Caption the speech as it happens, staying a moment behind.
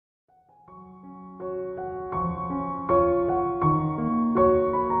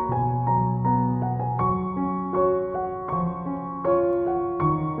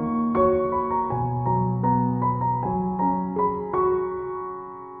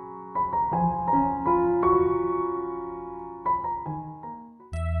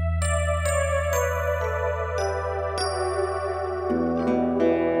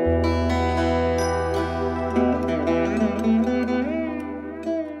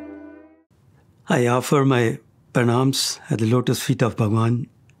I offer my pranams at the lotus feet of Bhagawan,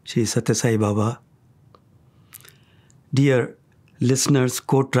 Shri Sathya Sai Baba. Dear listeners,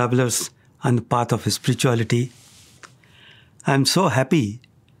 co-travelers on the path of spirituality, I am so happy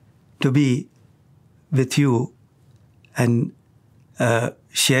to be with you and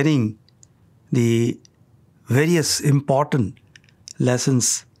sharing the various important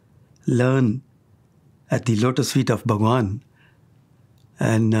lessons learned at the lotus feet of Bhagawan.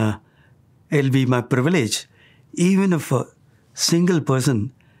 And it'll be my privilege, even if a single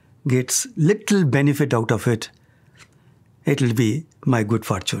person gets little benefit out of it, it'll be my good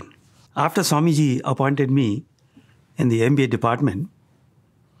fortune. After Swamiji appointed me in the MBA department,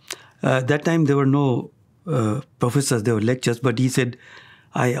 that time there were no professors, there were lectures, but he said,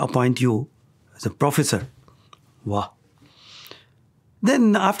 I appoint you as a professor. Wow.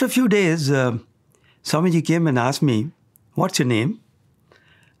 Then after a few days, Swamiji came and asked me, what's your name?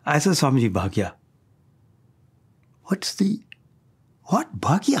 I said, Swamiji, Bhagia. What?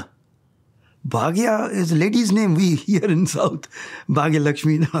 Bhagia? Bhagia is a lady's name. We here in South, Bhagya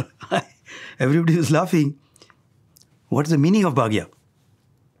Lakshmi. Everybody was laughing. What's the meaning of Bhagya?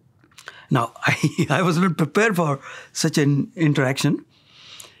 Now, I was not prepared for such an interaction.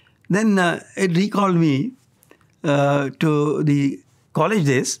 Then it recalled me to the college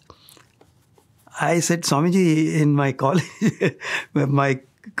days. I said, Swamiji, in my college, my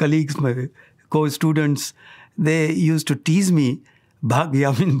colleagues, my co-students, they used to tease me,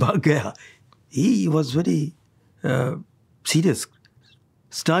 Bhagya means Bhagya. He was very serious.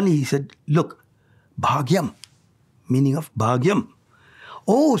 Sternly, he said, look, Bhagyam, meaning of Bhagyam.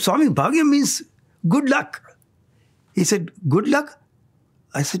 Oh, Swami, Bhagyam means good luck. He said, good luck?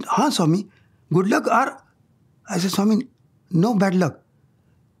 I said, Swami, good luck or? I said, Swami, no bad luck.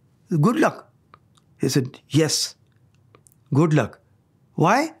 Good luck. He said, yes, good luck.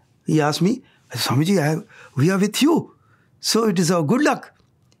 Why? He asked me. I said, Swamiji, we are with you. So it is our good luck.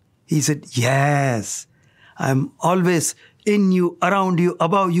 He said, yes, I am always in you, around you,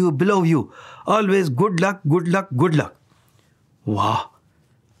 above you, below you. Always good luck, good luck, good luck. Wow.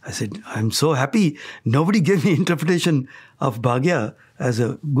 I said, I am so happy. Nobody gave me interpretation of Bhagya as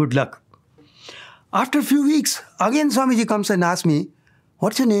a good luck. After a few weeks, again Swamiji comes and asks me,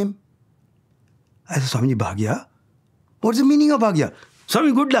 what's your name? I said, Swamiji, Bhagya. What's the meaning of Bhagya?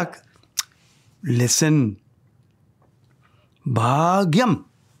 Swami, good luck. Listen. Bhagyam.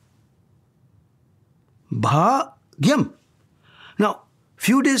 Bhagyam. Now,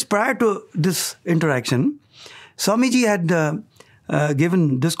 few days prior to this interaction, Swamiji had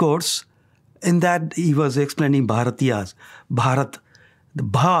given discourse in that he was explaining Bharatiyas. Bharat. The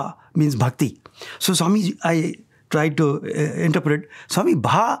Bha means bhakti. So Swamiji, I tried to interpret. Swami,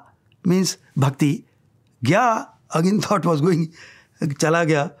 Bha means bhakti. Gya, again thought was going, chala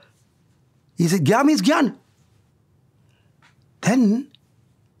gaya. He said, Gya means Gyan. Then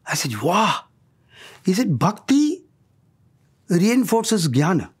I said, wow. He said, Bhakti reinforces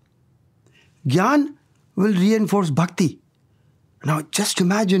Jnana. Jnana will reinforce Bhakti. Now just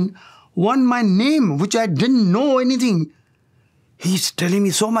imagine, my name, which I didn't know anything, he's telling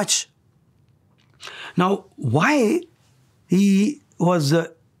me so much. Now, why he was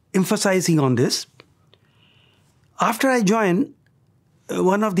emphasizing on this? After I joined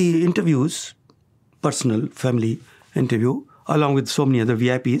one of the interviews, personal, family interview, along with so many other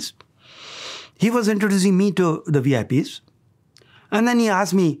VIPs, he was introducing me to the VIPs. And then he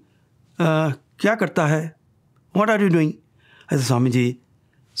asked me, Kya karta hai? What are you doing? I said,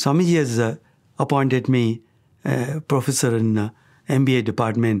 Swamiji has appointed me professor in MBA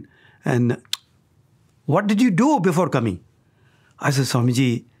department. And what did you do before coming? I said,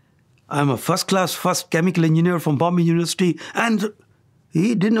 Swamiji, I'm a first chemical engineer from Bombay University. And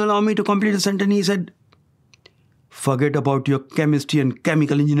he didn't allow me to complete a sentence. He said, forget about your chemistry and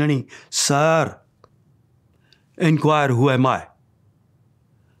chemical engineering. Sir, inquire who am I?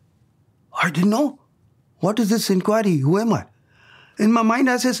 I didn't know. What is this inquiry? Who am I? In my mind,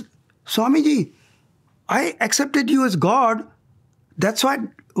 I said, Swamiji, I accepted you as God. That's why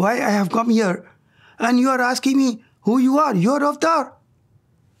I have come here. And you are asking me who you are. You are avatar.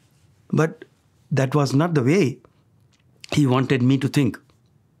 But that was not the way he wanted me to think.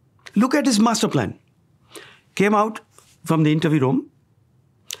 Look at his master plan. Came out from the interview room.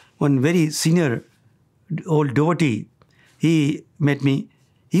 One very senior old devotee, he met me.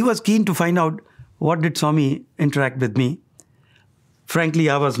 He was keen to find out what did Swami interact with me. Frankly,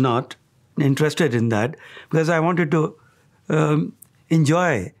 I was not interested in that because I wanted to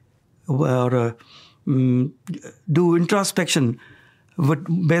enjoy or do introspection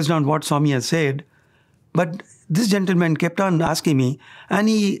based on what Swami has said. But this gentleman kept on asking me, and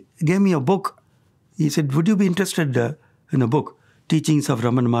he gave me a book he said, would you be interested in a book, Teachings of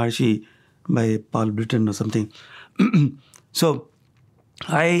Ramana Maharshi by Paul Britton or something? So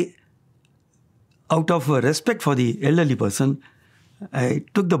I, out of respect for the elderly person, I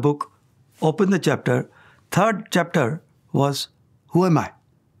took the book, opened the chapter. Third chapter was, Who am I?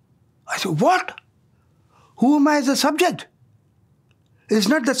 I said, what? Who am I as a subject? It's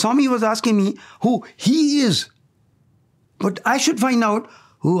not that Swami was asking me who he is, but I should find out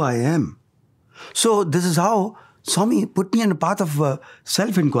who I am. So this is how Swami put me on a path of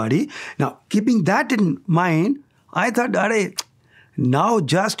self-inquiry. Now, keeping that in mind, I thought, now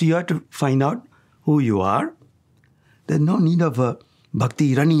just you have to find out who you are. There's no need of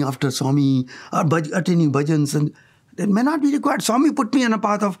bhakti, running after Swami, or attending bhajans, and that may not be required. Swami put me on a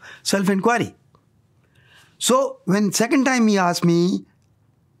path of self-inquiry. So when second time he asked me,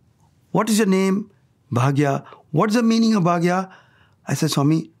 what is your name? Bhagya. What's the meaning of Bhagya? I said,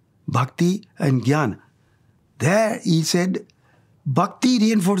 Swami, bhakti and jnana. There he said, bhakti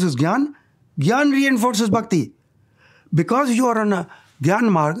reinforces jnana, jnana reinforces bhakti. Because you are on a jnana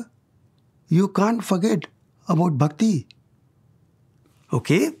marg, you can't forget about bhakti.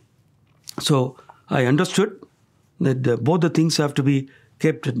 Okay? So I understood that both the things have to be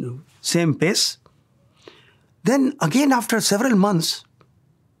kept at the same pace. Then again, after several months,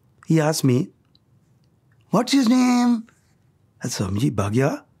 he asked me, what's his name? I said, Swamiji,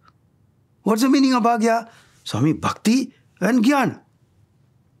 Bhagya. What's the meaning of Bhagya? Swami, bhakti and jnana.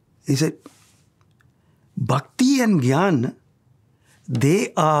 He said, bhakti and jnana,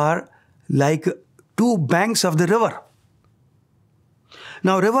 they are like two banks of the river.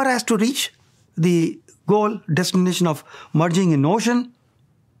 Now, river has to reach the goal, destination of merging in ocean.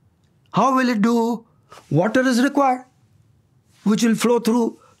 How will it do? Water is required, which will flow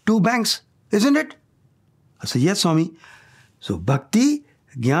through two banks, isn't it? I said, yes, Swami. So, bhakti,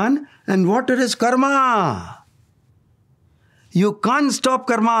 jnana, and water is karma. You can't stop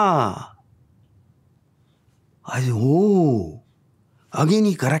karma. I said, oh. Again,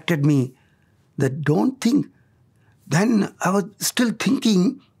 he corrected me that don't think. Then I was still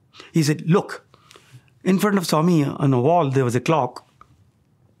thinking. He said, look, in front of Swami on a wall, there was a clock.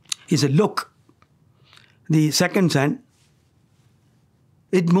 He said, look, the seconds hand,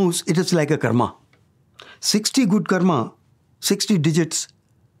 it moves, it is like a karma. 60 good karma, 60 digits,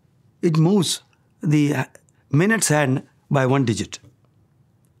 it moves the minute's hand by 1 digit.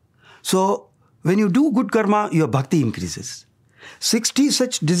 So, when you do good karma, your bhakti increases. 60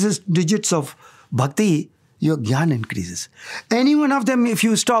 such digits of bhakti, your jnana increases. Any one of them, if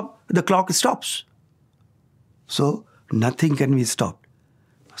you stop, the clock stops. So, nothing can be stopped.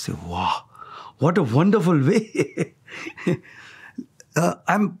 I say, wow, what a wonderful way.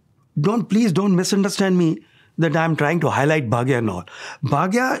 Please don't misunderstand me that I'm trying to highlight Bhagya and all.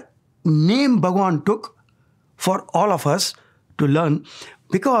 Bhagya, name Bhagawan took for all of us to learn,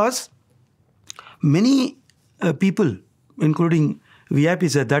 because many people, including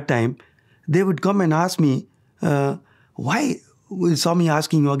VIPs at that time, they would come and ask me, why Swami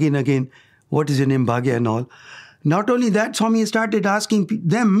asking you again and again, what is your name, Bhagya and all. Not only that, Swami started asking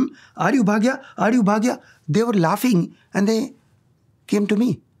them, are you Bhagya? Are you Bhagya? They were laughing and they came to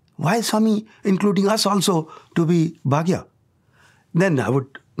me. Why is Swami including us also to be Bhagya? Then I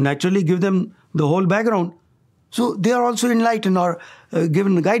would naturally give them the whole background. So they are also enlightened or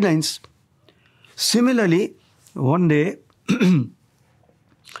given guidelines. Similarly, one day,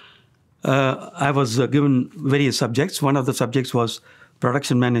 I was given various subjects. One of the subjects was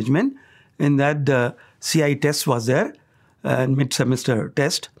production management. In that, CI test was there, mid-semester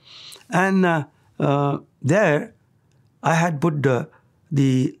test. And there, I had put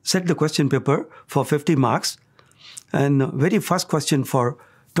set the question paper for 50 marks. And very first question for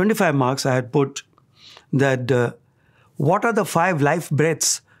 25 marks, I had put that what are the 5 life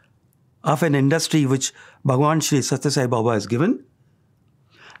breaths of an industry which Bhagawan Shri Sathya Sai Baba has given?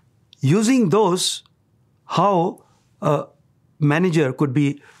 Using those, how a manager could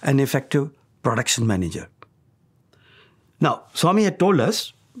be an effective production manager. Now, Swami had told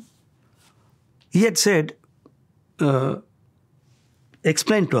us, he had said,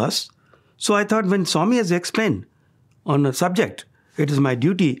 explain to us. So I thought when Swami has explained on a subject, it is my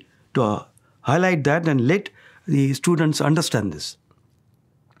duty to highlight that and let the students understand this.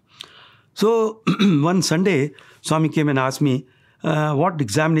 So one Sunday, Swami came and asked me, what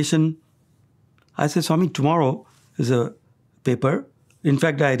examination? I said, Swami, tomorrow is a paper. In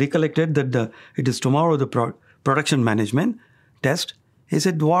fact, I recollected that it is tomorrow the production management test. He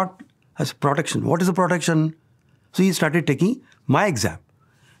said, what? I said, production. What is a production? So he started taking my exam.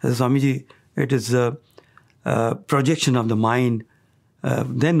 I said, Swamiji, it is a projection of the mind.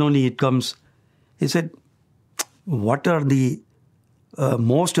 Then only it comes. He said, what are the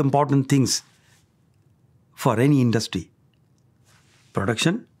most important things for any industry?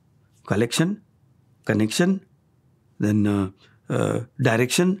 Production, collection, connection, then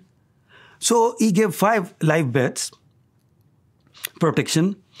direction. So he gave 5 live bets.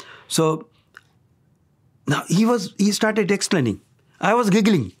 Protection. So now he started explaining. I was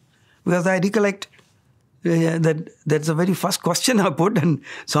giggling because I recollect that's the very first question I put, and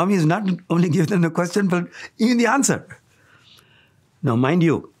Swami is not only given them the question but even the answer. Now mind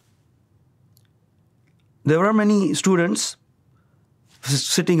you, there were many students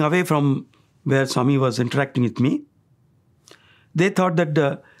sitting away from where Swami was interacting with me. They thought that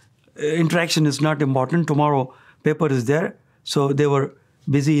the interaction is not important. Tomorrow paper is there. So they were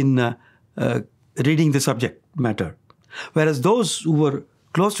busy in reading the subject matter. Whereas those who were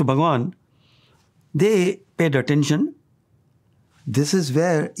close to Bhagawan, they paid attention. This is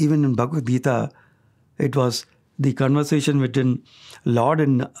where even in Bhagavad Gita, it was the conversation between Lord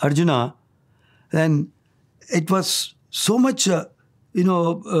and Arjuna. And it was so much,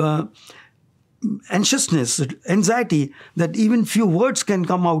 anxiousness, anxiety, that even few words can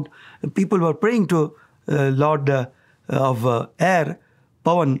come out. People were praying to Lord of air,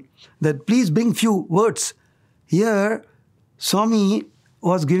 Pavan, that please bring few words. Here, Swami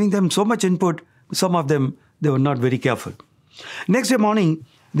was giving them so much input, some of them, they were not very careful. Next day morning,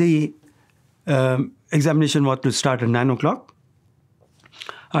 the examination was to start at 9 o'clock.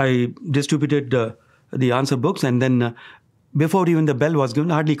 I distributed the answer books, and then before even the bell was given,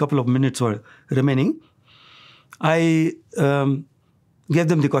 hardly a couple of minutes were remaining, I gave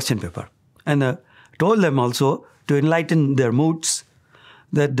them the question paper and told them also to enlighten their moods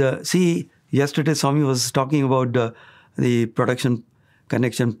that, see, yesterday Swami was talking about the production,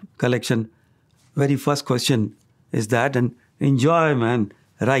 connection, collection. Very first question is that, and enjoy, man,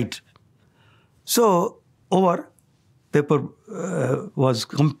 write. So, paper was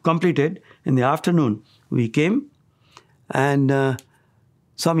completed. In the afternoon, we came, and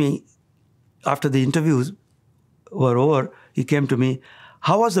Swami, after the interviews were over, he came to me.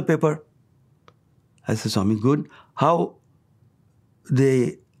 How was the paper? I said, Swami, good. How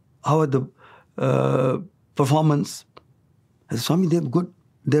are the performance? I said, Swami, they're good.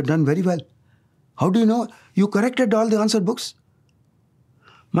 They've done very well. How do you know? You corrected all the answer books.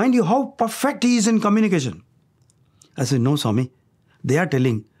 Mind you, how perfect he is in communication. I said, no, Swami, they are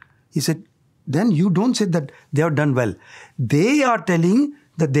telling. He said, then you don't say that they have done well. They are telling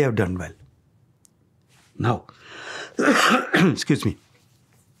that they have done well. Now, excuse me.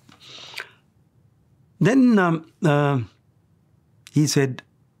 Then he said,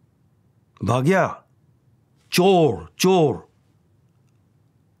 Bhagya, chore.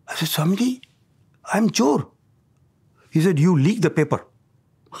 I said, Swamiji, I'm chore. He said, you leaked the paper.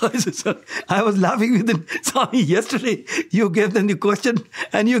 I said, sir, I was laughing with him. Swami, yesterday you gave them the question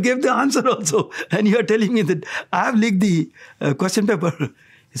and you gave the answer also. And you are telling me that I have leaked the question paper.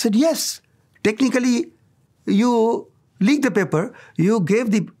 He said, yes, technically you leaked the paper. You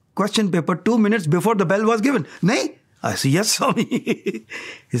gave the question paper 2 minutes before the bell was given. Nay? I said, yes, Swami.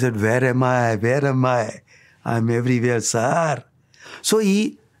 He said, where am I? Where am I? I'm everywhere, sir. So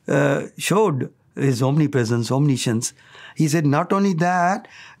he showed his omnipresence, omniscience. He said, not only that,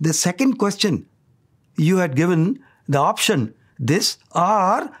 the second question, you had given the option, this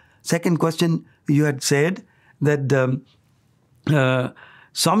or second question, you had said that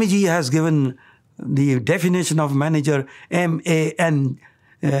Swamiji has given the definition of manager, MANAGER.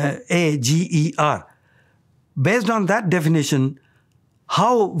 Based on that definition,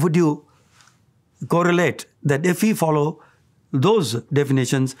 how would you correlate that if we follow those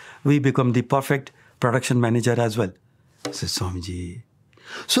definitions, we become the perfect production manager as well? Says Swamiji.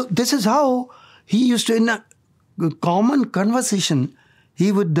 So this is how he used to, in a common conversation,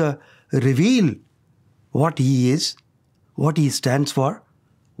 he would reveal what he is, what he stands for,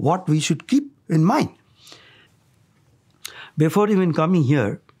 what we should keep in mind. Before even coming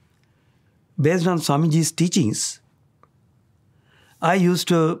here, based on Swamiji's teachings, I used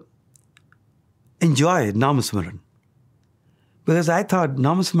to enjoy Namasmaran. Because I thought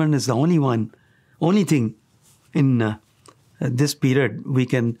Namasmaran is the only thing in this period we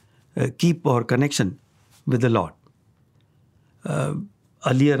can keep our connection with the Lord.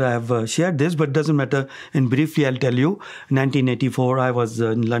 Earlier I have shared this, but it doesn't matter. And briefly I'll tell you, 1984 I was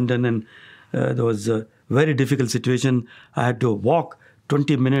in London, and there was a very difficult situation. I had to walk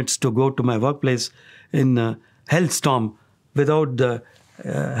 20 minutes to go to my workplace in a hailstorm without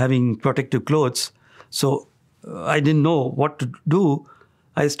having protective clothes. So I didn't know what to do.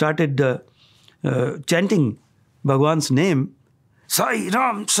 I started chanting Bhagawan's name. Sai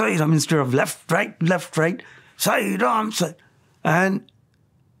Ram, instead of left, right, Sai Ram, Sai. And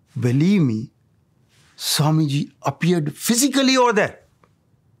believe me, Swamiji appeared physically over there.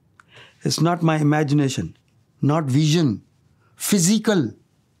 It's not my imagination, not vision, physical.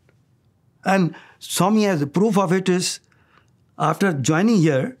 And Swami has a proof of it is, after joining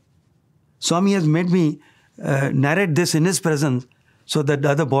here, Swami has made me narrate this in his presence so that the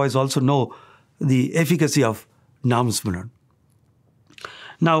other boys also know the efficacy of Namasmaran.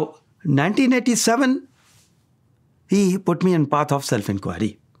 Now, 1987, he put me in path of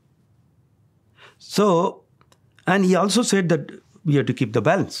self-inquiry. So, and he also said that we have to keep the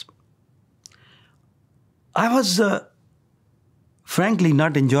balance. I was frankly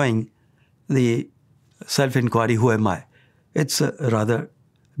not enjoying the self-inquiry, who am I? It's rather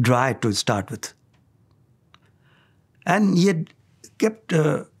dry to start with. And he had kept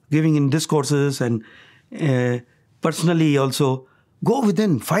giving in discourses and personally also, go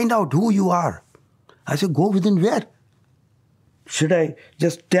within, find out who you are. I said, go within where? Should I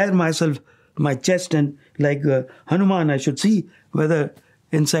just tear myself, my chest, and like Hanuman, I should see whether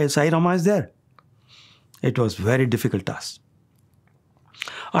inside Sai Rama is there? It was very difficult task.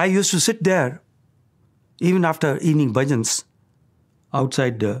 I used to sit there, even after evening bhajans,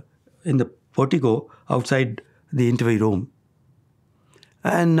 outside in the portico, outside the interview room,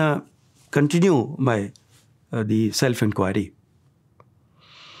 and continue my the self-inquiry.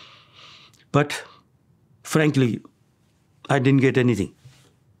 But frankly, I didn't get anything.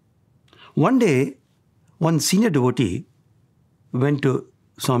 One day, one senior devotee went to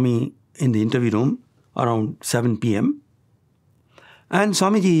Swami in the interview room around 7 p.m. and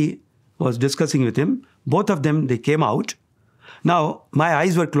Swamiji was discussing with him. Both of them, they came out. Now, my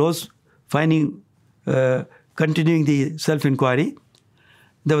eyes were closed, continuing the self-inquiry.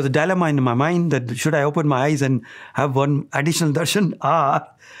 There was a dilemma in my mind that should I open my eyes and have one additional darshan?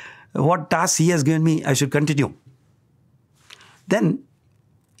 What task he has given me, I should continue. Then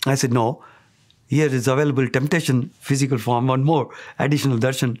I said, no, here is available temptation, physical form, one more additional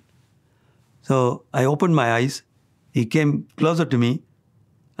darshan. So I opened my eyes. He came closer to me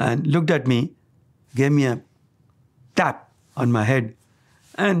and looked at me, gave me a tap on my head,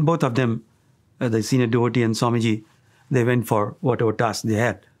 and both of them, the senior devotee and Swamiji, they went for whatever task they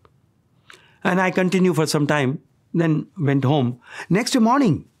had. And I continued for some time, then went home. Next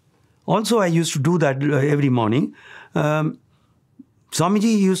morning, also I used to do that every morning. Swamiji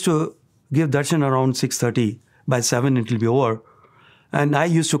used to give darshan around 6:30. By 7 it will be over. And I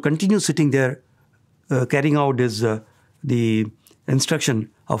used to continue sitting there, carrying out the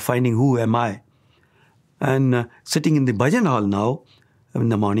instruction of finding who am I. And sitting in the bhajan hall now, in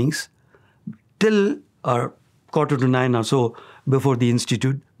the mornings, till 8:45 or so before the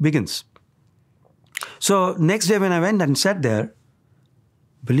institute begins. So next day when I went and sat there,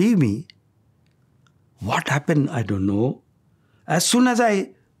 believe me, what happened, I don't know. As soon as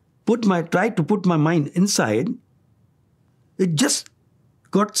I tried to put my mind inside, it just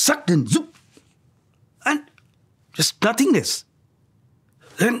got sucked in, zoop, and just nothingness.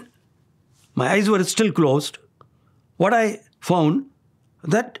 Then my eyes were still closed. What I found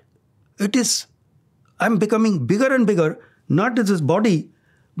that I'm becoming bigger and bigger, not as this body,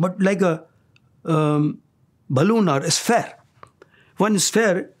 but like a balloon or a sphere. One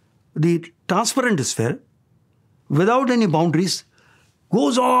sphere, the transparent sphere, without any boundaries,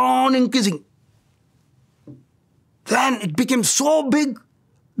 goes on increasing. Then it became so big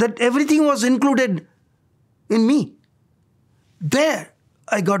that everything was included in me. There,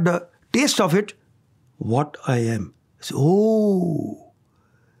 I got the taste of it, what I am. So, oh,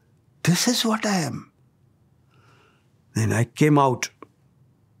 this is what I am. Then I came out.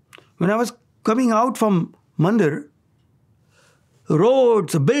 When I was coming out from Mandir, the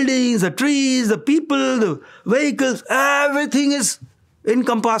roads, the buildings, the trees, the people, the vehicles, everything is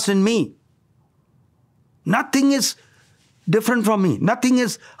encompassed in me. Nothing is different from me. Nothing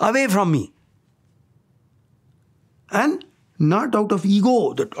is away from me. And not out of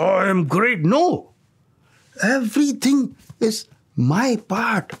ego that I am great. No. Everything is my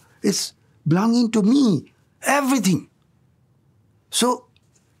part. It's belonging to me. Everything. So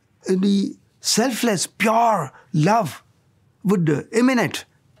the selfless, pure love would emanate.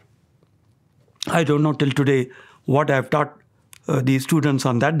 I don't know till today what I have taught the students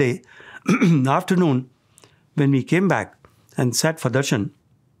on that day. Afternoon, when we came back and sat for darshan,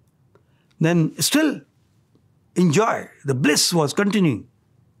 then still enjoy. The bliss was continuing.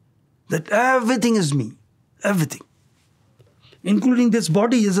 That everything is me. Everything. Including this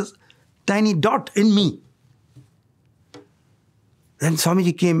body is a tiny dot in me. Then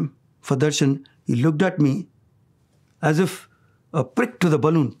Swamiji came for darshan. He looked at me as if a prick to the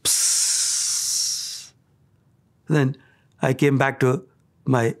balloon. Psss. Then I came back to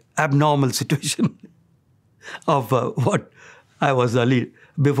my abnormal situation of what I was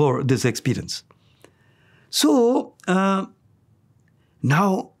before this experience. So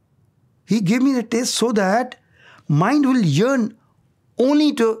now he gave me the taste so that mind will yearn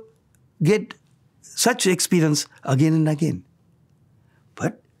only to get such experience again and again.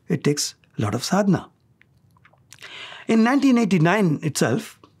 But it takes a lot of sadhana. In 1989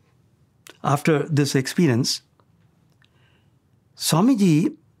 itself, after this experience,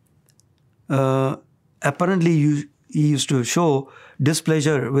 Swamiji apparently he used to show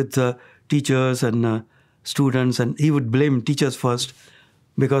displeasure with teachers and students, and he would blame teachers first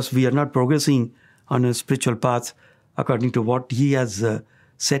because we are not progressing on a spiritual path according to what he has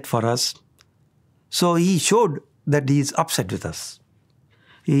set for us. So he showed that he is upset with us.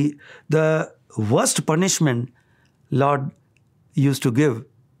 The worst punishment Lord used to give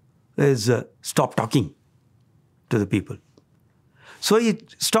is stop talking to the people. So he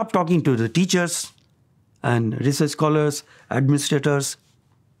stopped talking to the teachers and research scholars, administrators.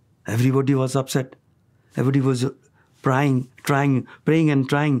 Everybody was upset. Everybody was praying and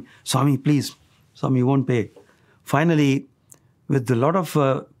trying. Swami, please. Swami won't pay. Finally, with a lot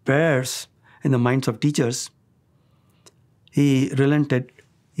of prayers in the minds of teachers, he relented.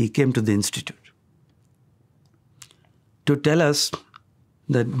 He came to the institute to tell us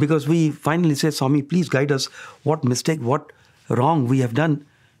that, because we finally said, Swami, please guide us. What mistake, what wrong we have done,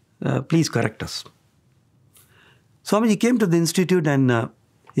 please correct us. Swamiji came to the institute and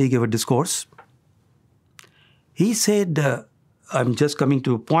he gave a discourse. He said, I'm just coming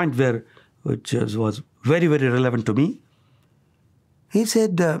to a point which was very, very relevant to me. He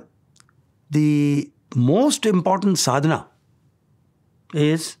said, the most important sadhana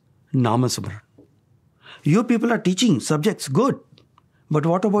is Namasamaran. You people are teaching subjects, good. But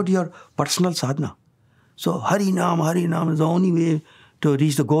what about your personal sadhana? So Harinam is the only way to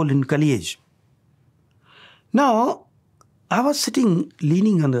reach the goal in Kali age. Now, I was sitting,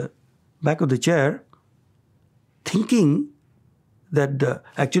 leaning on the back of the chair, thinking that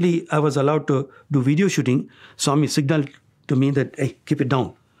actually I was allowed to do video shooting. Swami signaled to me that, hey, keep it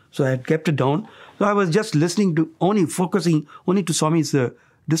down. So I had kept it down. So I was just listening to, focusing only to Swami's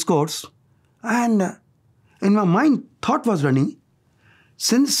discourse. And in my mind, thought was running,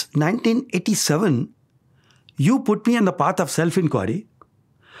 since 1987, you put me on the path of self-inquiry.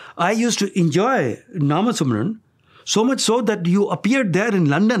 I used to enjoy Namasamaran, so much so that you appeared there in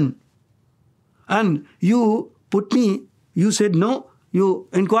London and you put me, you said, no, you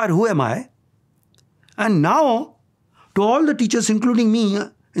inquire, who am I? And now, to all the teachers, including me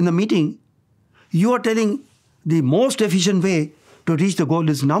in the meeting, you are telling the most efficient way to reach the goal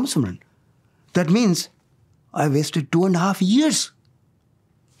is Namasamaran. That means I wasted 2.5 years.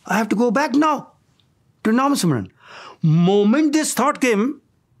 I have to go back now to Namasamaran. Moment this thought came,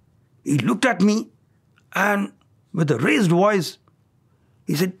 he looked at me and with a raised voice,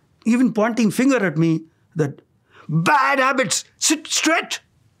 he said, even pointing finger at me, that bad habits, sit straight.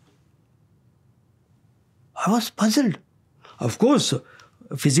 I was puzzled. Of course,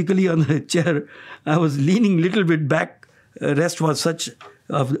 physically on the chair, I was leaning a little bit back. Rest was such,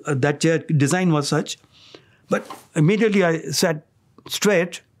 that chair design was such. But immediately I sat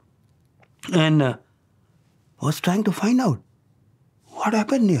straight and was trying to find out what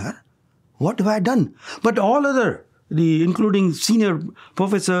happened here. What have I done? But all other, including senior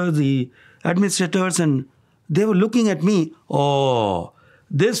professors, the administrators, and they were looking at me. Oh,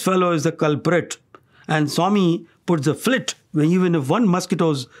 this fellow is the culprit. And Swami puts a flit even if one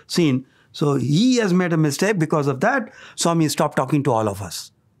mosquito is seen. So he has made a mistake. Because of that, Swami stopped talking to all of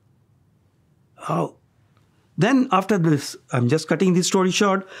us. Oh. Then after this, I'm just cutting this story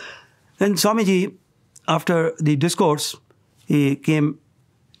short. Then Swamiji, after the discourse, he came,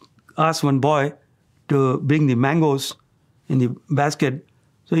 asked one boy to bring the mangoes in the basket.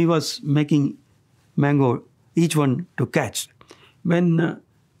 So he was making mango, each one to catch. When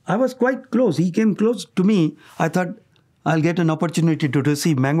I was quite close, he came close to me, I thought I'll get an opportunity to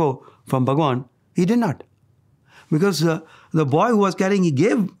receive mango from Bhagawan. He did not. Because the boy who was carrying, he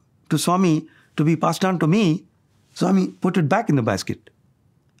gave to Swami to be passed on to me. Swami put it back in the basket.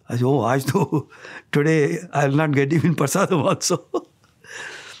 I said, oh, today I'll not get even prasadam also.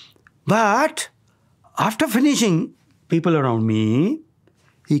 But after finishing, people around me,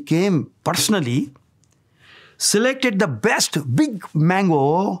 he came personally, selected the best big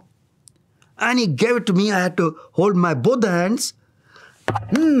mango, and he gave it to me. I had to hold my both hands.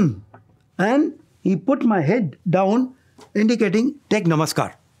 And he put my head down, indicating, take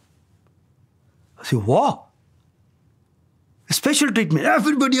namaskar. I said, wow. Special treatment.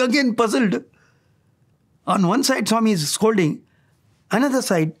 Everybody again puzzled. On one side, Swami is scolding. Another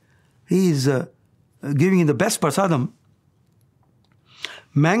side, he is giving him the best prasadam.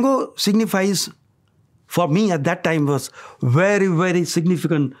 Mango signifies, for me at that time, was very, very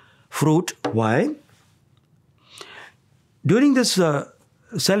significant fruit. Why? During this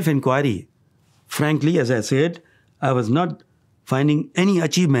self-inquiry, frankly, as I said, I was not finding any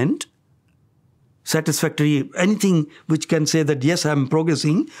achievement satisfactory, anything which can say that, yes, I am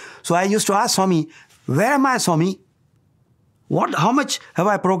progressing. So I used to ask Swami, where am I, Swami? How much have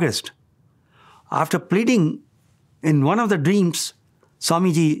I progressed? After pleading, in one of the dreams,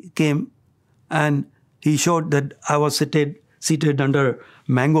 Swamiji came and he showed that I was seated under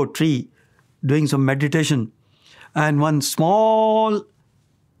mango tree doing some meditation. And one small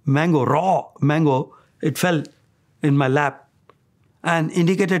mango, raw mango, it fell in my lap and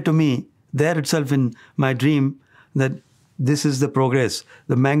indicated to me there itself in my dream that this is the progress.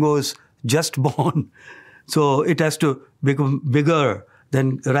 The mango is just born. So it has to become bigger,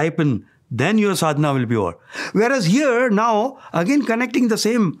 then ripen, then your sadhana will be over. Whereas here, now, again connecting the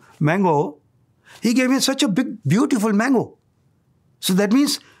same mango, he gave me such a big, beautiful mango. So that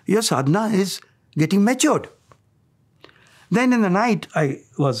means your sadhana is getting matured. Then in the night, it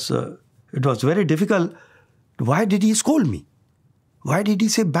was very difficult. Why did he scold me? Why did he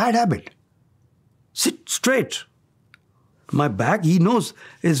say bad habit? Sit straight. My back, he knows,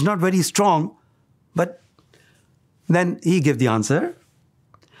 is not very strong. But then he gave the answer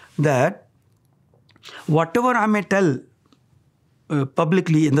that whatever I may tell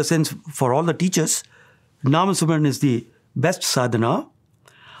publicly, in the sense for all the teachers, Namasmran is the best sadhana.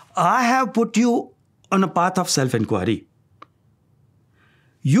 I have put you on a path of self-inquiry.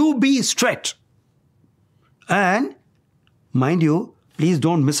 You be straight. And, mind you, please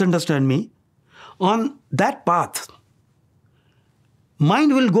don't misunderstand me. On that path,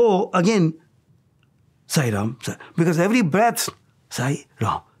 mind will go again, Sai Ram, Sai, because every breath, Sai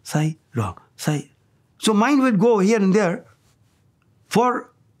Ram, Sai Ram, Sai. So mind will go here and there.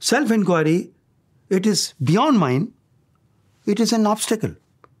 For self-inquiry, it is beyond mind. It is an obstacle.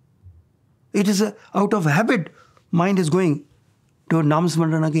 It is out of habit, mind is going to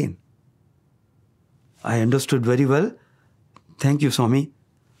Namasmaran again. I understood very well. Thank you, Swami.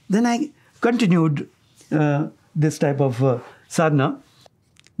 Then I continued this type of sadhana.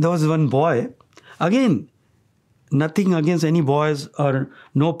 There was one boy. Again, nothing against any boys or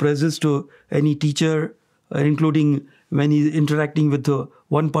no praises to any teacher, including when he's interacting with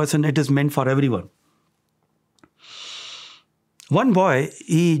one person, it is meant for everyone. One boy,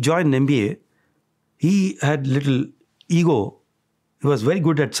 he joined MBA. He had little ego. He was very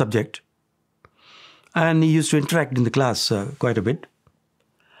good at subject. And he used to interact in the class quite a bit.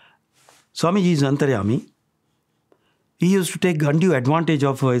 Swamiji is Antaryami. He used to take undue advantage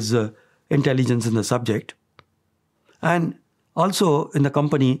of his intelligence in the subject. And also in the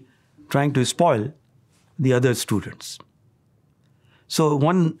company, trying to spoil the other students. So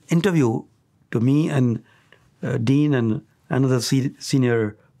one interview to me and Dean and another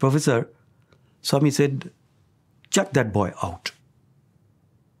senior professor, Swami said, chuck that boy out.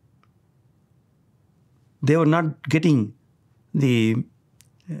 They were not getting the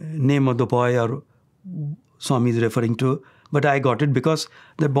name of the boy or Swami is referring to, but I got it because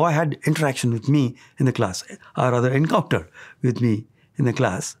the boy had interaction with me in the class, or rather encounter with me in the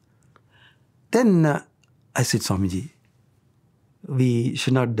class. Then I said, Swamiji, we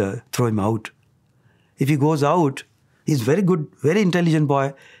should not throw him out. If he goes out, he's very good, very intelligent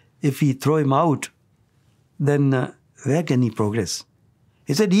boy. If we throw him out, then where can he progress?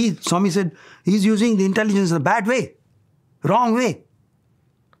 He said, Swami said, he's using the intelligence in a bad way, wrong way.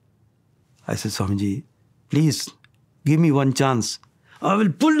 I said, Swamiji, please give me one chance. I will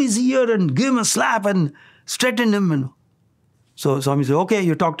pull his ear and give him a slap and straighten him. So Swami said, okay,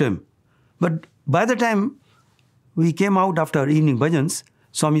 you talk to him. But by the time we came out after evening bhajans,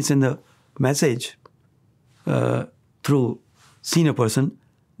 Swami sent a message through senior person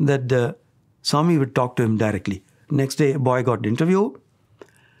that Swami would talk to him directly. Next day, boy got interview.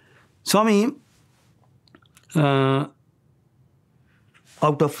 Swami, out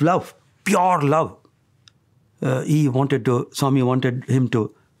of love, pure love, Swami wanted him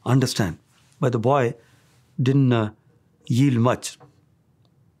to understand. But the boy didn't yield much.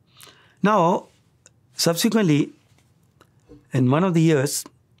 Now, subsequently, in one of the years,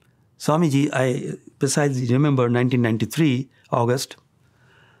 Swamiji, I precisely remember 1993, August,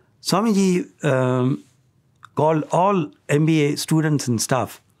 Swamiji called all MBA students and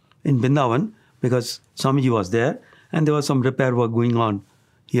staff in Vrindavan because Swamiji was there and there was some repair work going on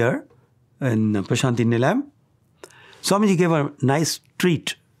here in Prasanthi Nilayam. Swamiji gave a nice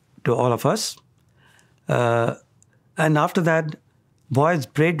treat to all of us. And after that, boys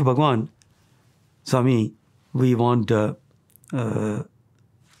prayed to Bhagawan, Swami, we want a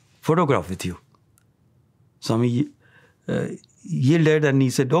photograph with you. Swami yielded and he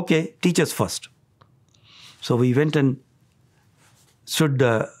said, okay, teach us first. So we went and stood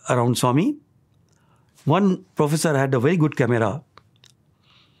around Swami. One professor had a very good camera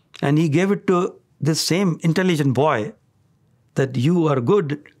and he gave it to this same intelligent boy that you are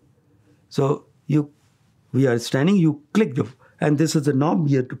good. So we are standing, you click, and this is the knob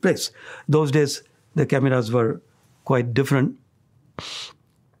here to press. Those days, the cameras were quite different.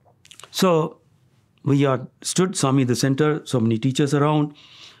 So we stood, Swami the center, so many teachers around,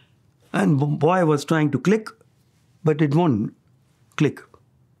 and boy was trying to click, but it won't click.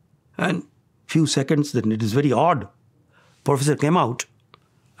 And few seconds, then it is very odd. Professor came out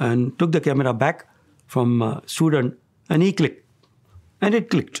and took the camera back from student, and he clicked, and it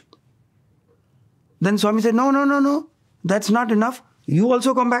clicked. Then Swami said, no, that's not enough. You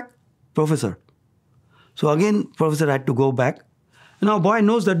also come back, Professor. So again, Professor had to go back. Now boy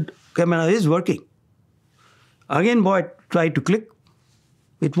knows that camera is working. Again, boy tried to click.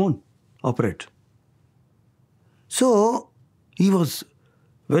 It won't operate. So he was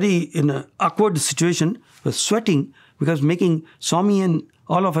very in an awkward situation, was sweating because making Swami and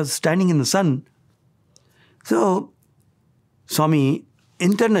all of us standing in the sun. So Swami,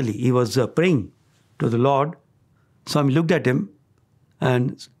 internally, he was praying to the Lord. Swami looked at him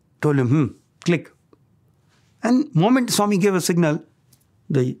and told him, click. And moment Swami gave a signal,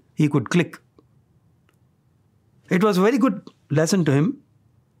 he could click. It was a very good lesson to him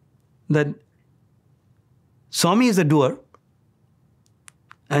that Swami is the doer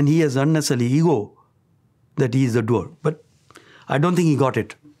and he has unnecessarily ego that he is the doer. But I don't think he got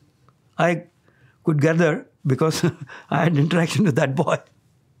it. I could gather because I had interaction with that boy.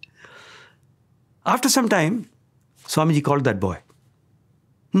 After some time, Swamiji called that boy.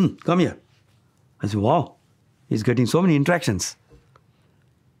 Come here. I said, wow, he's getting so many interactions.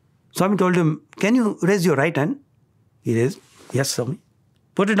 Swami told him, can you raise your right hand? He raised, yes, Swami.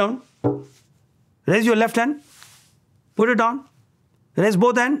 Put it down. Raise your left hand. Put it down. Raise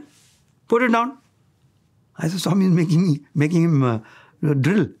both hands. Put it down. I said, Swami is making him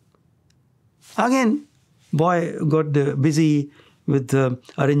drill. Again, boy got busy with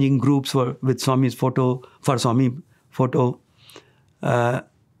arranging groups with Swami's photo, for Swami photo.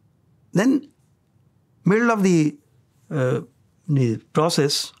 Then, middle of the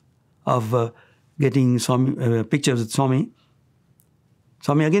process of getting Swami, pictures with Swami,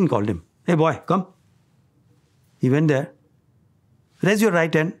 Swami again called him. Hey boy, come. He went there. Raise your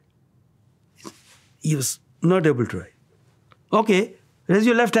right hand. He was not able to write. Okay, raise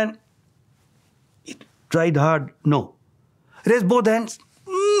your left hand. He tried hard. No. Raise both hands.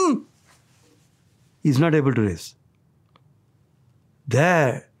 He's not able to raise.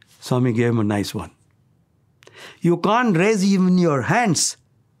 There, Swami gave him a nice one. You can't raise even your hands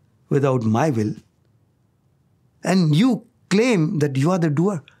without my will. And you claim that you are the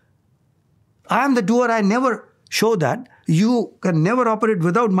doer. I am the doer. I never show that. You can never operate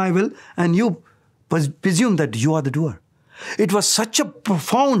without my will, and you presume that you are the doer. It was such a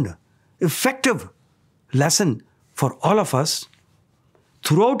profound, effective lesson for all of us.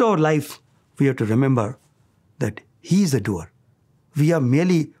 Throughout our life, we have to remember that he is the doer. We are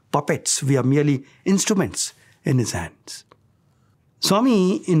merely puppets. We are merely instruments in his hands.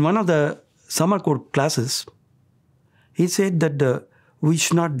 Swami, in one of the summer course classes, he said that we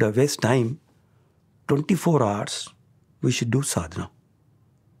should not waste time. 24 hours, we should do sadhana.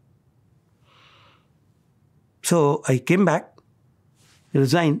 So I came back,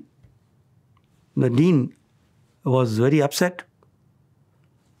 resigned. The dean was very upset.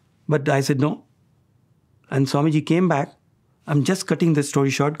 But I said no. And Swamiji came back. I'm just cutting the story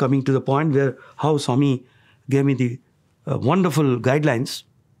short, coming to the point where how Swami gave me the wonderful guidelines.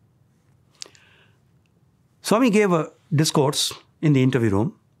 Swami gave a discourse in the interview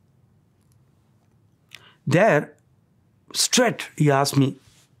room. There, straight, he asked me,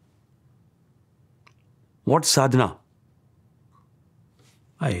 what's sadhana?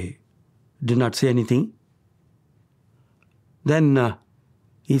 I did not say anything. Then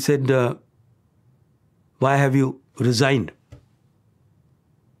he said, why have you resigned?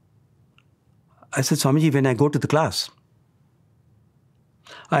 I said, Swamiji, when I go to the class,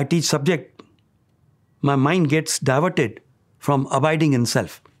 I teach subject, my mind gets diverted from abiding in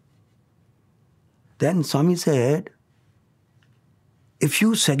self. Then Swami said, if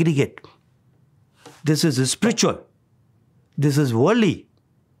you segregate, this is spiritual, this is worldly,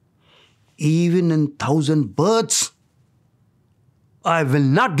 even in 1,000 births, I will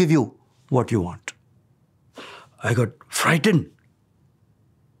not give you what you want. I got frightened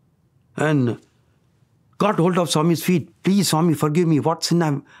and got hold of Swami's feet. Please, Swami, forgive me. What sin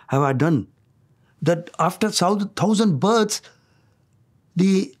have I done? That after 1,000 births,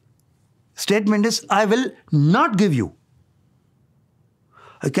 the statement is, I will not give you.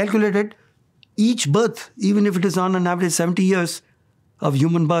 I calculated each birth, even if it is on an average 70 years of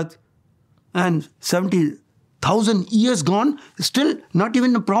human birth, and 70,000 years gone, still not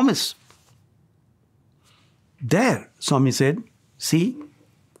even a promise. There, Swami said, see,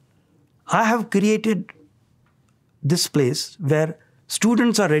 I have created this place where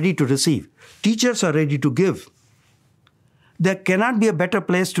students are ready to receive, teachers are ready to give. There cannot be a better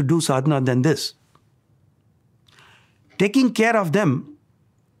place to do sadhana than this. Taking care of them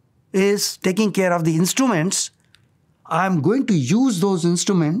is taking care of the instruments. I am going to use those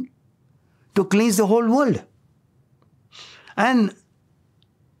instruments to cleanse the whole world. And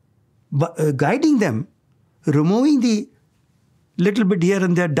guiding them, removing the little bit here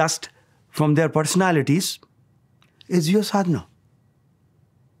and there dust from their personalities is your sadhana.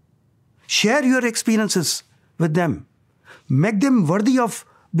 Share your experiences with them. Make them worthy of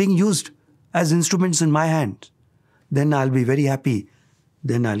being used as instruments in my hands. Then I'll be very happy.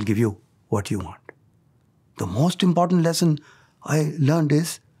 Then I'll give you what you want. The most important lesson I learned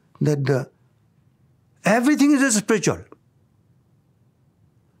is that everything is spiritual.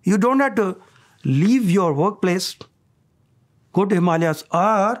 You don't have to leave your workplace, go to Himalayas,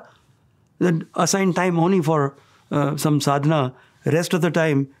 or then assign time only for some sadhana. Rest of the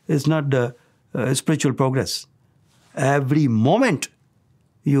time is not spiritual progress. Every moment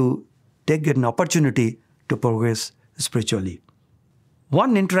you take an opportunity to progress spiritually.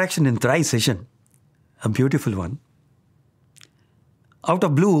 One interaction in Thrice session, a beautiful one. Out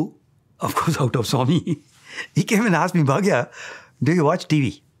of blue, of course out of Swami, he came and asked me, Bhagia, do you watch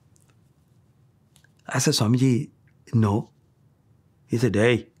TV? I said, Swamiji, no. He said,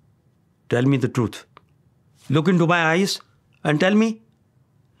 hey, tell me the truth. Look into my eyes and tell me.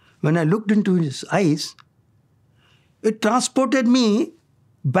 When I looked into his eyes, it transported me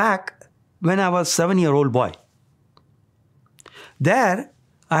back when I was a 7-year-old boy. There,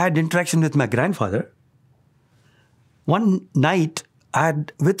 I had interaction with my grandfather. One night,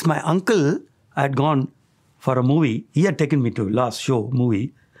 with my uncle, I had gone for a movie. He had taken me to last show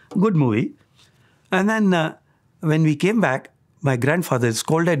movie, good movie. And then when we came back, my grandfather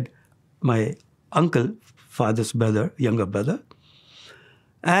scolded my uncle, father's brother, younger brother.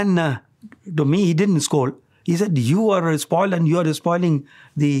 And to me, he didn't scold. He said, you are spoiled and you are spoiling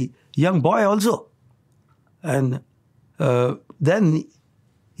the young boy also. And then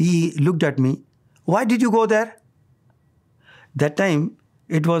he looked at me. Why did you go there? That time,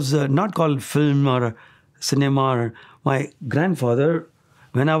 it was not called film or cinema. My grandfather,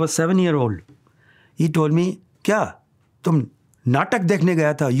 when I was 7-year-old, he told me, क्या तुम नाटक देखने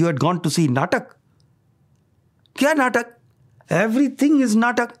गया था? You had gone to see नाटक. क्या नाटक? Everything is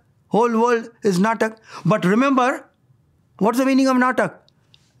natak. Whole world is natak. But remember, what's the meaning of natak?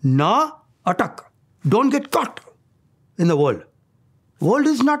 Na atak. Don't get caught in the world. World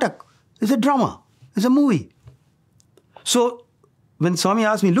is natak. It's a drama. It's a movie. So, when Swami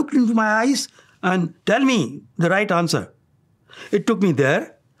asked me, look into my eyes and tell me the right answer. It took me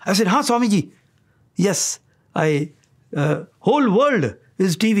there. I said, Swamiji. Yes, whole world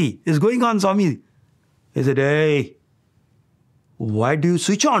is TV, is going on, Swami. He said, hey, why do you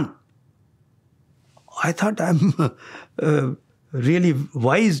switch on? I thought I'm really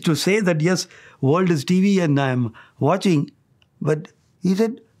wise to say that, yes, world is TV and I'm watching. But he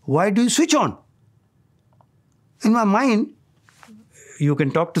said, why do you switch on? In my mind, you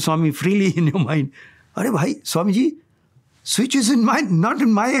can talk to Swami freely in your mind. Arey bhai, Swamiji, switch is in mine, not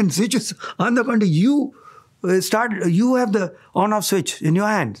in my hand. Switch is on the contrary. You have the on-off switch in your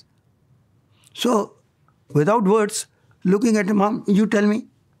hands. So, without words, looking at him, you tell me,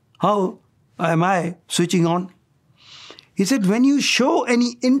 how am I switching on? He said, when you show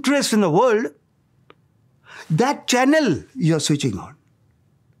any interest in the world, that channel you're switching on.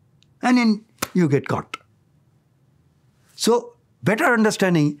 And then you get caught. So, better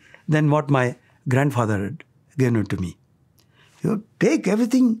understanding than what my grandfather had given to me. You take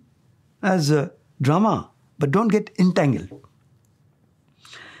everything as a drama, but don't get entangled.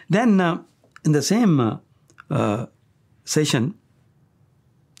 Then, in the same session,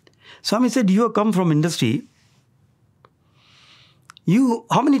 Swami said, you have come from industry.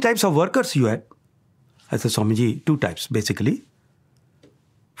 How many types of workers you had? I said, Swamiji, 2 types basically.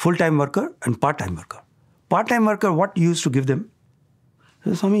 Full-time worker and part-time worker. Part-time worker, what you used to give them? I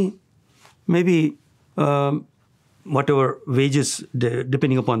said, Swami, maybe whatever wages,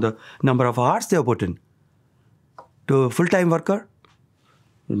 depending upon the number of hours they have put in. To a full-time worker,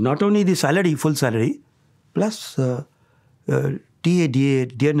 not only the salary, full salary, plus TADA,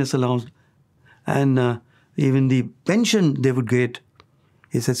 dearness allowance, and even the pension they would get.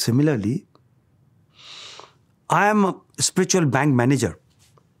 He said, similarly, I am a spiritual bank manager.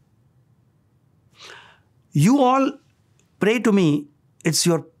 You all pray to me, it's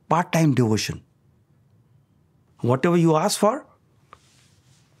your part-time devotion. Whatever you ask for,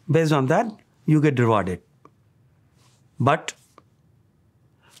 based on that, you get rewarded. But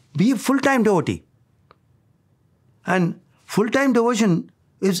be a full-time devotee. And full-time devotion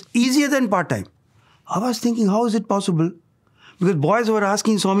is easier than part-time. I was thinking, how is it possible? Because boys were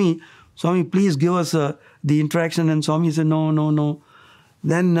asking Swami, please give us the interaction. And Swami said, no.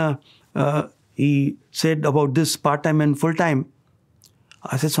 Then he said about this part-time and full-time.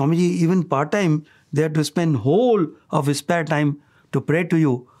 I said, Swamiji, even part-time, they have to spend whole of his spare time to pray to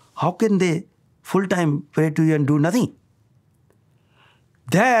you. How can they full-time pray to you and do nothing?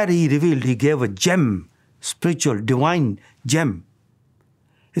 There he revealed, he gave a gem, spiritual, divine gem.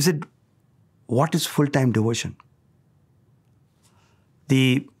 He said, what is full-time devotion?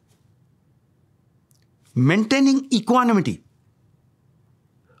 The maintaining equanimity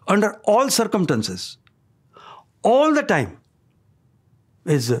under all circumstances, all the time,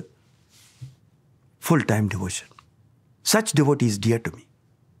 is a full-time devotion. Such devotee is dear to me.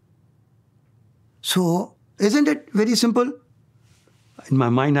 So, isn't it very simple? In my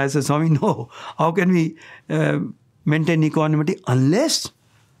mind, I said, Swami, no. How can we maintain equanimity unless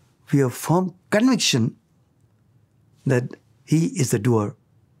we have firm conviction that He is the doer?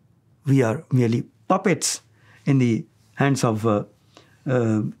 We are merely puppets in the hands of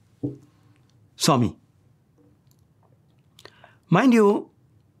Swami. Mind you,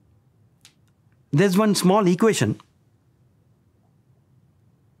 there's one small equation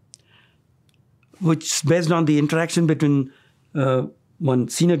which is based on the interaction between one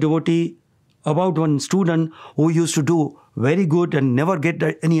senior devotee about one student who used to do very good and never get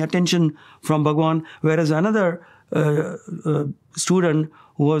any attention from Bhagawan, whereas another student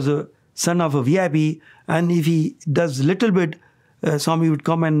who was a son of a VIP, and if he does little bit, Swami would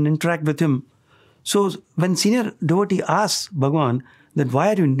come and interact with him. So when senior devotee asks Bhagawan that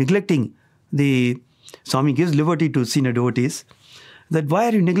why are you neglecting the, Swami gives liberty to senior devotees, that why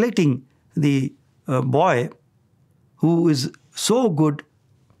are you neglecting the boy who is so good?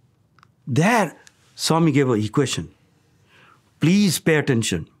 There Swami gave an equation. Please pay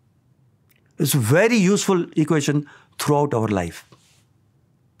attention. It's a very useful equation throughout our life.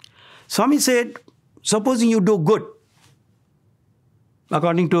 Swami said, supposing you do good,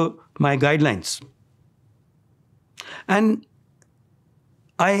 according to my guidelines, and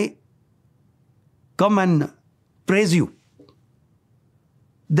I come and praise you,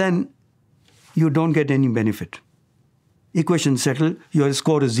 then you don't get any benefit. Equation settled, your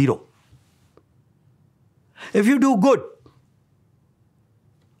score is 0. If you do good,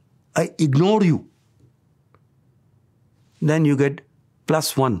 I ignore you, then you get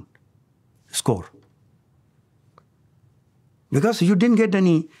 +1 score. Because you didn't get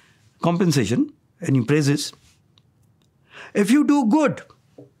any compensation, any praises. If you do good,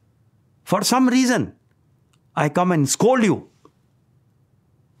 for some reason, I come and scold you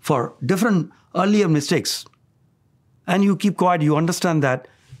for different earlier mistakes, and you keep quiet, you understand that,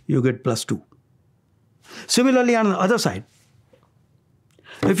 you get +2. Similarly, on the other side,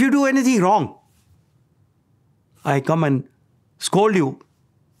 if you do anything wrong, I come and scold you,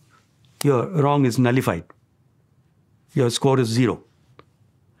 your wrong is nullified. Your score is 0.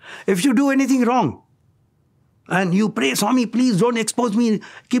 If you do anything wrong, and you pray, Swami, please don't expose me,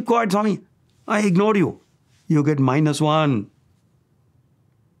 keep quiet, Swami, I ignore you, you get -1.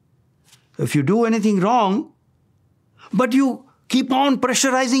 If you do anything wrong, but you keep on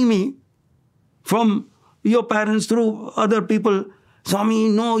pressurizing me from your parents through other people, Swami,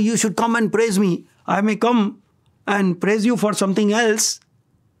 no, you should come and praise me. I may come and praise you for something else.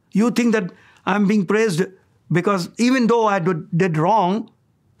 You think that I'm being praised because even though I did wrong,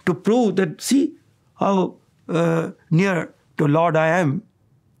 to prove that, see how near to Lord I am,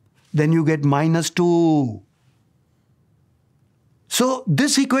 then you get -2. So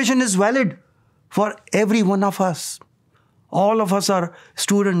this equation is valid for every one of us. All of us are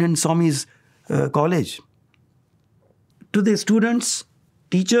students in Swami's college. To the students,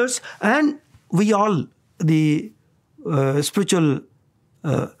 teachers, and we all, the spiritual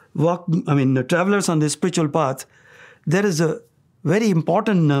the travelers on the spiritual path, there is a very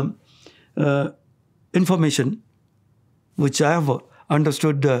important information which I have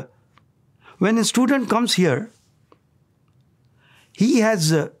understood. When a student comes here, he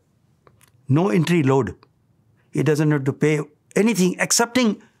has no entry load. He doesn't have to pay anything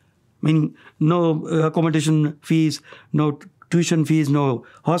excepting, meaning no accommodation fees, no tuition fees, no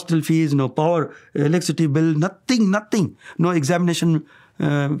hostel fees, no power, electricity bill, nothing. No examination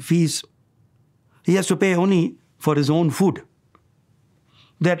fees. He has to pay only for his own food.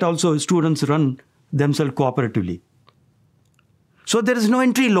 That also students run themselves cooperatively. So there is no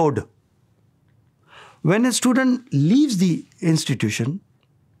entry load. When a student leaves the institution,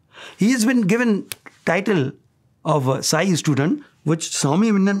 he has been given title of a Sai student, which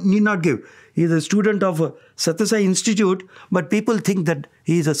Swami need not give. He is a student of a Satya Sai Institute, but people think that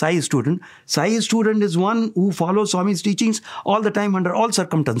he is a Sai student. Sai student is one who follows Swami's teachings all the time under all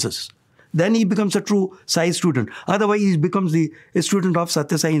circumstances. Then he becomes a true Sai student. Otherwise, he becomes a student of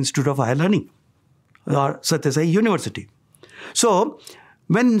Satya Sai Institute of Higher Learning or Satya Sai University. So,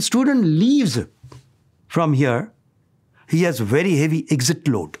 when student leaves from here, he has very heavy exit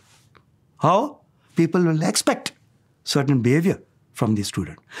load. How? People will expect certain behavior from the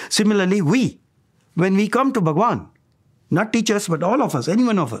student. Similarly, when we come to Bhagawan, not teachers, but all of us, any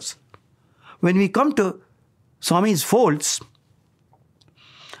one of us, when we come to Swami's folds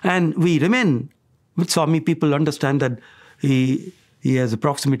and we remain with Swami, people understand that he has a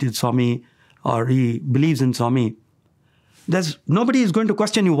proximity to Swami or he believes in Swami. Nobody is going to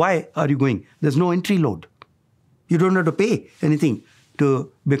question you, why are you going? There's no entry load. You don't have to pay anything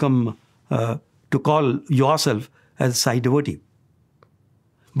to become, to call yourself as a Sai devotee.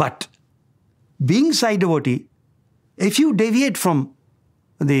 But being Sai devotee, if you deviate from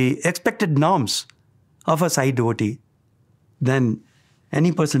the expected norms of a Sai devotee, then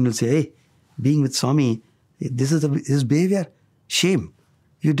any person will say, hey, being with Swami, this is his behavior, shame.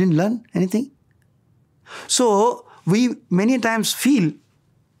 You didn't learn anything? So, we many times feel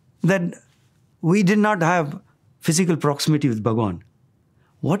that we did not have physical proximity with Bhagawan.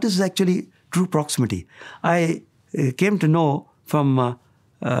 What is actually true proximity? I came to know from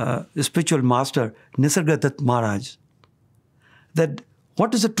spiritual master Nisargadatta Maharaj that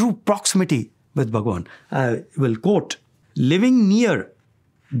what is the true proximity with Bhagawan? I will quote, living near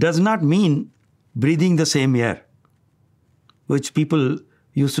does not mean breathing the same air, which people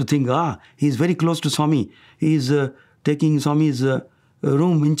used to think, he is very close to Swami. He is taking Swami's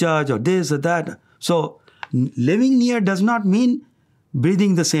room in charge or this or that. So, living near does not mean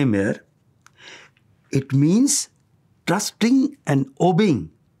breathing the same air. It means trusting and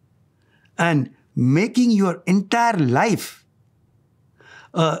obeying and making your entire life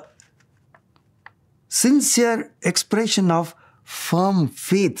a sincere expression of firm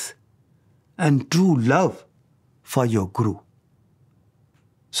faith and true love for your Guru.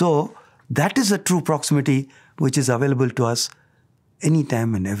 So, that is a true proximity which is available to us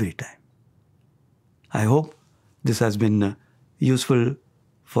anytime and every time. I hope this has been useful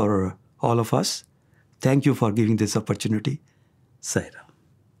for all of us. Thank you for giving this opportunity. Sai Ram.